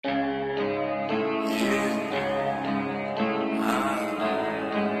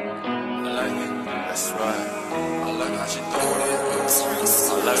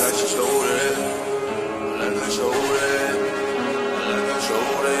showed it. I like how showed it. I like how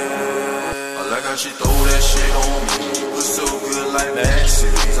showed it. I like how she throw that shit on me. Put so good like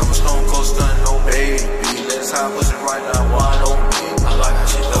Maxies. I'm a stone cold stunt, no baby. Let's high pussy right now, wine on me. I like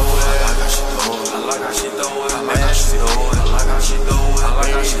how she throw it. I like how she throw it. I like how she throw it. I like how she throw it. I like how she throw it. I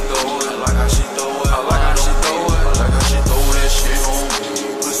like how she throw it. I like how she throw it. I like how she throw it. I like how she throw that shit on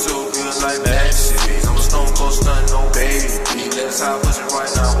me. Put so good like Maxies. I'm a stone cold stunt, no baby. Let's high pussy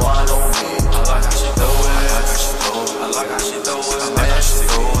right now, wine on me. I like how she throw it. I like how she throw it. I like how she throw it. I like how she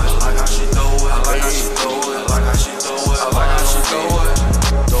throw it. I like how she throw it. I like how she throw it. I like how she throw it. I like how she throw it.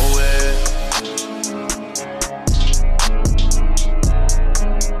 Throw it.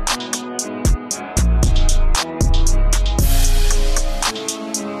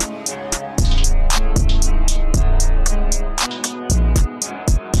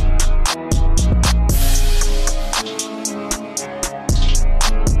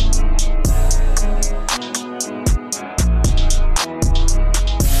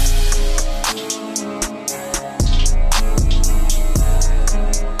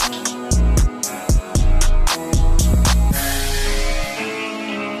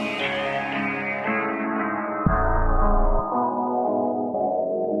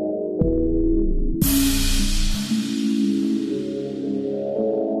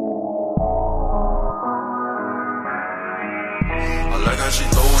 I like how she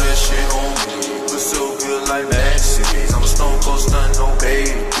throw that shit on me. Put so good like Maxies. I'm a stone cold stunt, no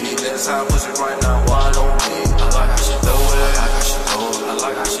baby. Let's high pussy right now, wine on me. I like how she throw it. I like how she throw it. I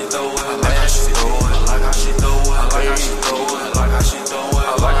like how she throw it. I like how she throw it. I like how she throw it. I like how she throw it. I like how she throw it.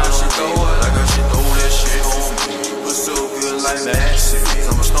 I like how she throw it. I like how she throw that shit on me. Put so good like Maxies.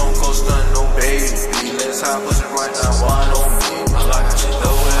 I'm a stone cold stunt, no baby. Let's high pussy right now, wine on me. I like how she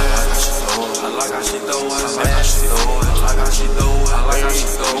throw it. I like how she throw it. I like how she throw it. I like how she throw it. I like how she throw it. I like how she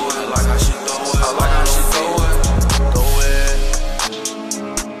throw it. I like how she throw it. I like how she throw it. Throw it.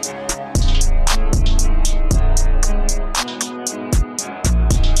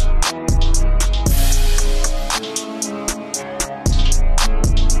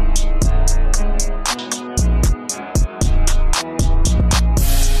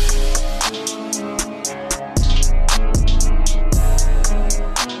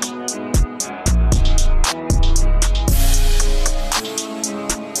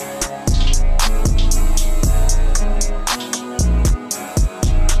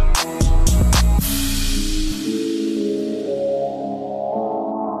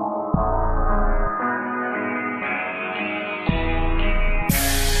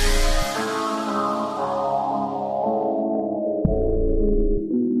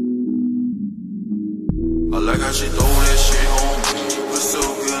 I like how she throw that shit on me. Put so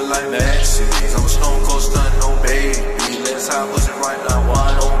good like Maxies. I'm a stone cold stunt, no baby. Let's high pussy right now,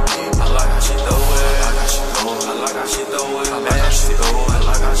 wine on me. I like how she throw it. I like how she throw it. I like how she throw it. I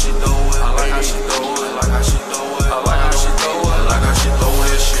like how she throw it. I like how she throw it. I like how she throw it. I like how she throw it. I like how she throw it. I like how she throw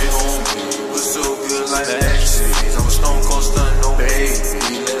that shit on me. Put so good like Maxies. I'm a stone cold stunt, no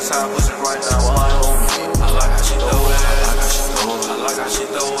baby. Let's high pussy right now, wine on me. I like how she throw it. I like how she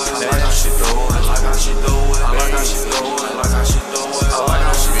throw it. I like how she throw it. I like how she throw it. I like how she throw it. I like how she throw it. I like how she throw it. I like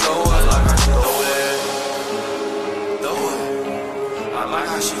how she throw it. I like how she throw it. Throw it. I like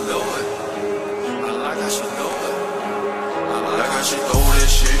how she throw it. I like how she throw it. I like how she throw that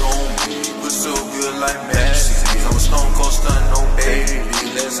shit on me. Put so good like Maxies. I'm a stone cold stunt, no baby.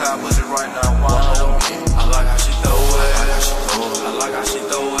 Let's high pussy right now, wine on me. I like how she throw it. I like how she throw it. I like how she throw it.